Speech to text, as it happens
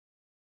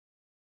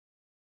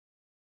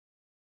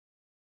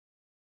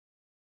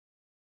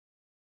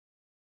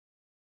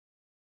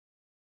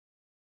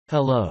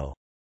Hello.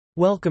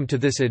 Welcome to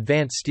this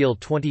Advanced Steel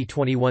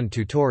 2021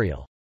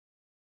 tutorial.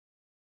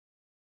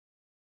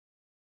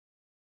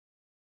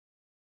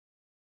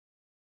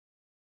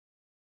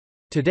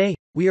 Today,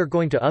 we are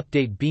going to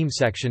update beam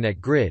section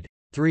at grid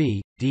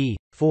 3, D,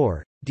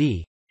 4,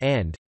 D,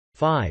 and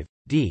 5,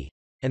 D,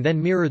 and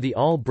then mirror the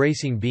all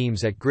bracing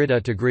beams at grid A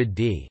to grid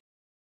D.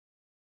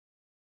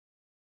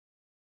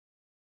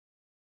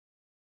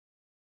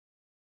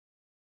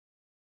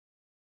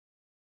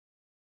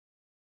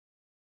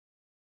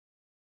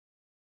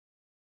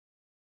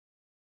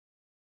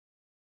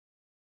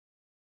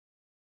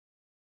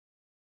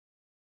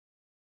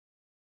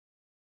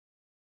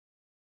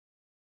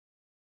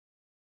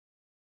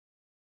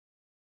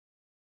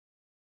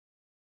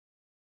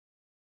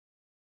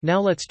 Now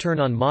let's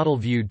turn on Model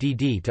View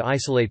DD to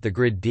isolate the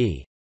grid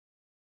D.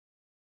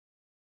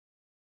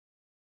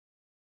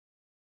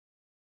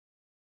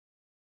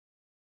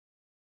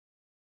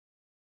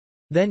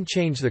 Then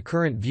change the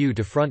current view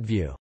to front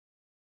view.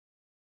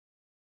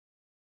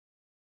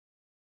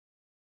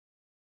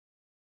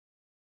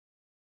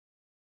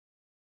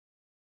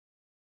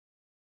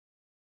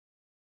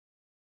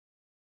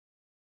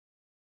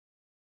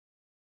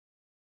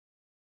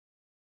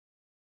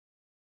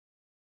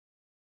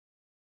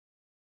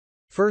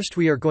 First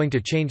we are going to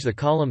change the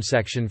column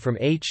section from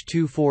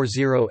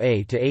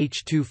H240A to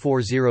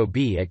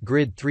H240B at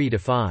grid 3 to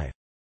 5.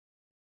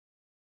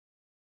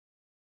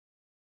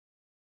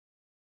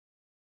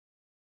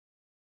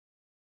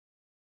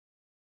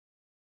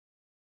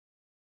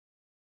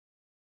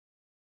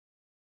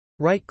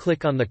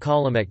 Right-click on the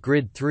column at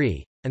grid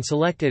 3, and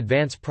select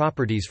Advanced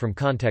Properties from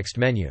Context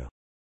menu.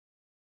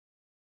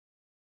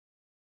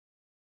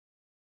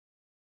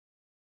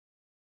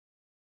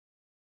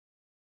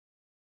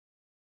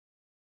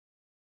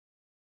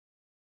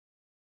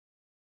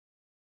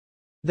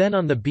 Then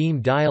on the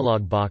beam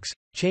dialog box,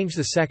 change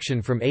the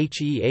section from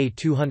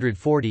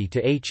HEA240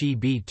 to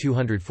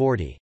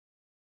HEB240.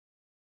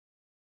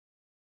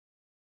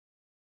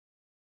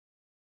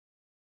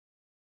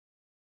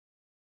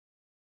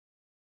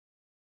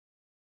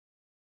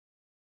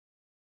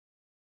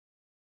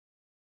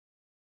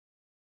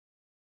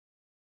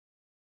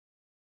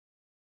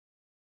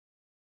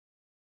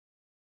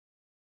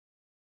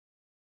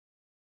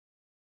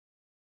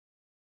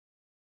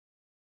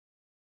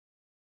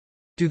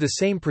 Do the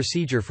same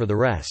procedure for the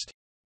rest.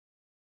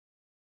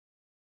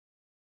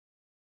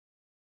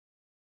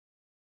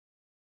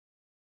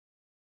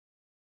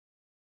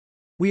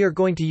 We are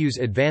going to use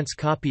Advanced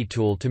Copy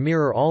tool to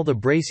mirror all the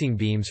bracing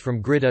beams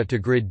from grid A to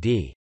grid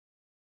D.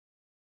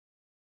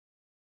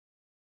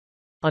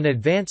 On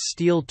Advanced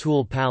Steel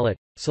Tool palette,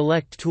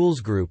 select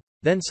Tools group,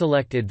 then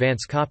select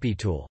Advanced Copy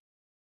tool.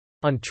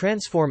 On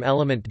Transform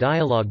Element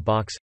dialog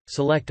box,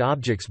 select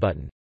Objects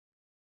button.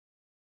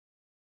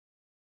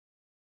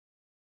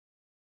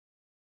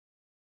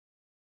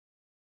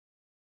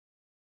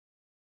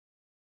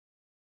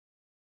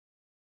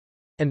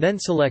 And then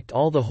select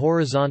all the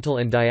horizontal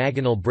and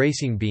diagonal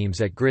bracing beams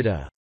at grid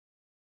A.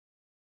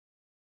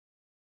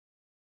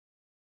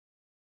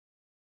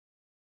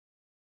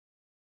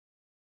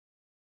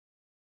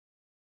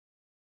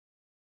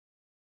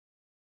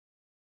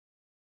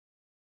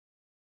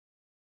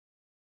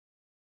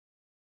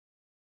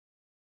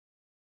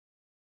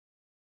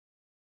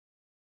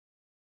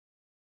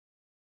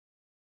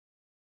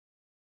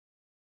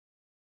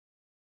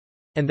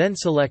 And then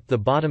select the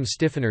bottom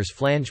stiffeners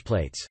flange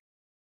plates.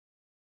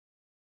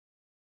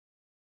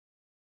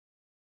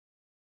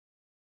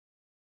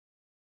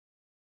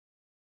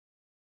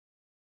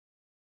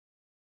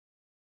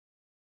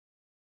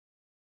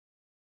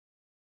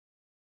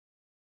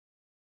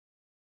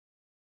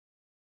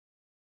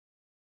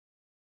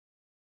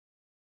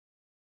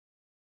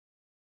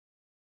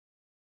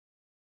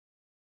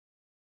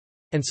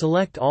 And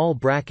select all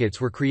brackets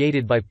were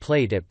created by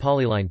plate at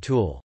Polyline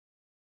tool.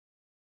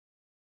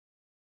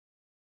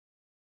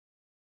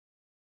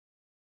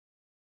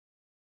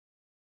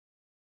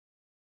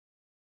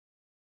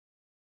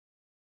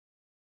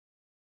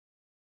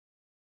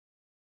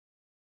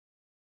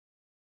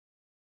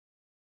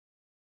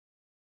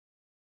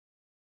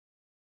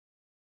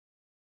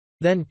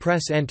 Then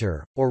press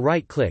Enter, or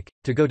right-click,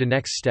 to go to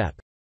next step.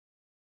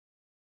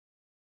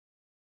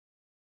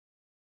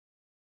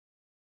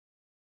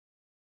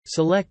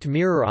 Select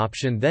Mirror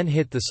option, then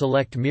hit the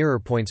Select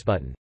Mirror Points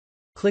button.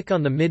 Click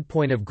on the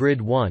midpoint of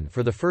grid 1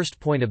 for the first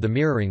point of the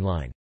mirroring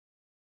line.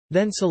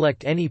 Then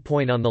select any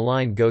point on the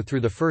line, go through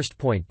the first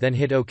point, then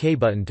hit OK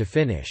button to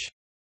finish.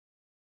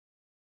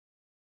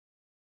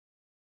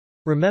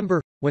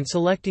 Remember, when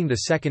selecting the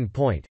second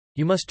point,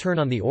 you must turn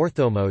on the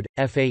ortho mode,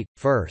 F8,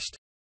 first.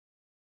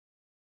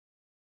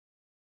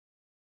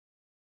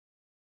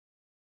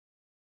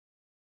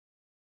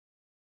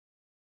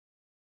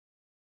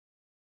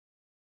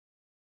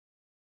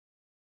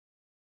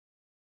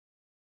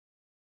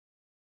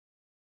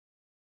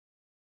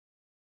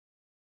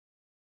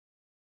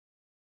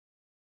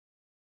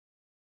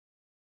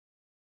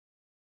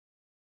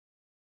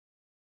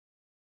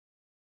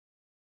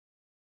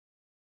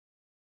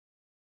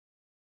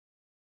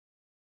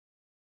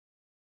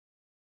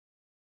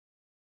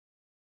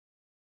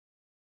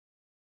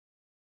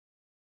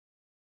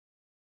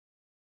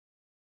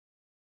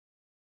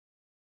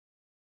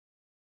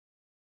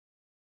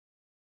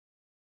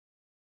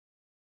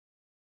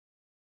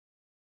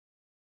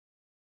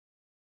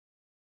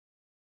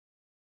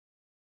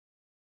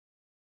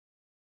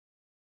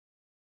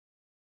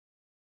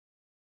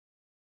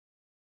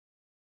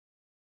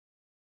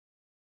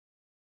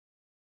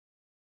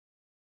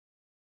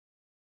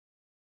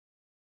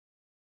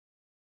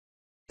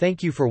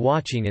 Thank you for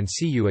watching and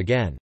see you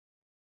again.